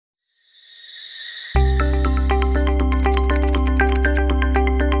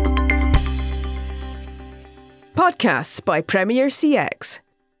Podcasts by Premier CX.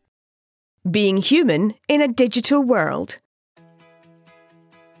 Being human in a digital world.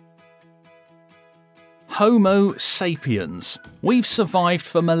 Homo sapiens. We've survived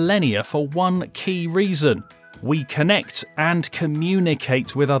for millennia for one key reason. We connect and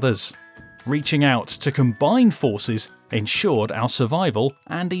communicate with others. Reaching out to combine forces ensured our survival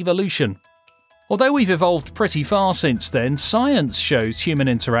and evolution. Although we've evolved pretty far since then, science shows human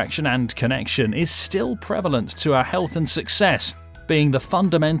interaction and connection is still prevalent to our health and success, being the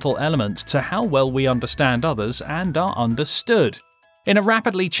fundamental element to how well we understand others and are understood. In a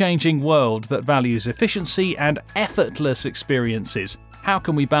rapidly changing world that values efficiency and effortless experiences, how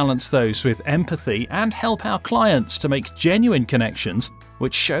can we balance those with empathy and help our clients to make genuine connections,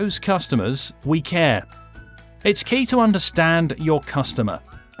 which shows customers we care? It's key to understand your customer,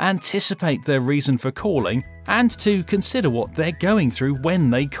 anticipate their reason for calling, and to consider what they're going through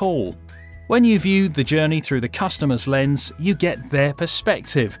when they call. When you view the journey through the customer's lens, you get their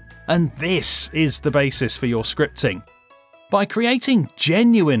perspective, and this is the basis for your scripting. By creating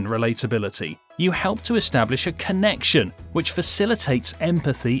genuine relatability, you help to establish a connection which facilitates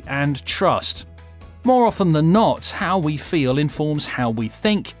empathy and trust. More often than not, how we feel informs how we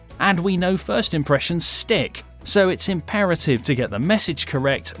think, and we know first impressions stick, so it's imperative to get the message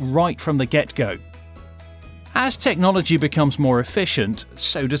correct right from the get-go. As technology becomes more efficient,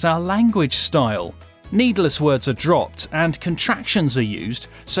 so does our language style. Needless words are dropped and contractions are used,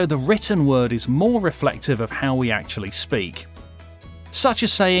 so the written word is more reflective of how we actually speak. Such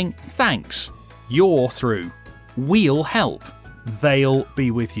as saying, "Thanks, you're through, we'll help, they'll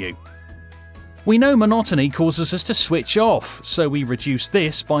be with you." We know monotony causes us to switch off, so we reduce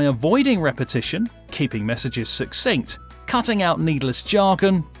this by avoiding repetition, keeping messages succinct, cutting out needless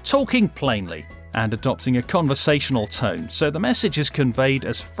jargon, talking plainly, and adopting a conversational tone so the message is conveyed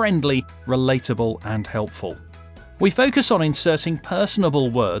as friendly, relatable, and helpful. We focus on inserting personable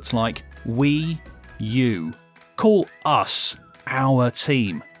words like we, you. Call us, our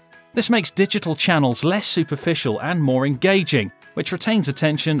team. This makes digital channels less superficial and more engaging, which retains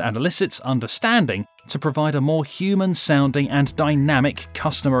attention and elicits understanding to provide a more human-sounding and dynamic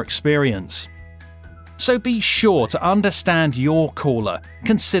customer experience. So be sure to understand your caller,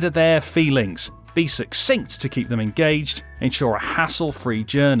 consider their feelings, be succinct to keep them engaged, ensure a hassle-free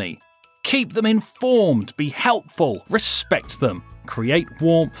journey. Keep them informed, be helpful, respect them, create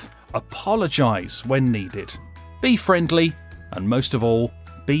warmth, apologise when needed. Be friendly, and most of all,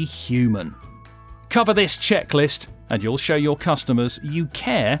 be human. Cover this checklist, and you'll show your customers you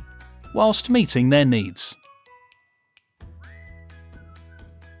care whilst meeting their needs.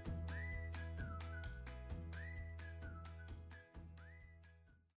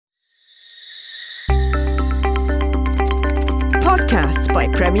 Podcasts by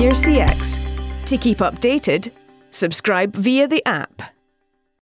Premier CX. To keep updated, subscribe via the app.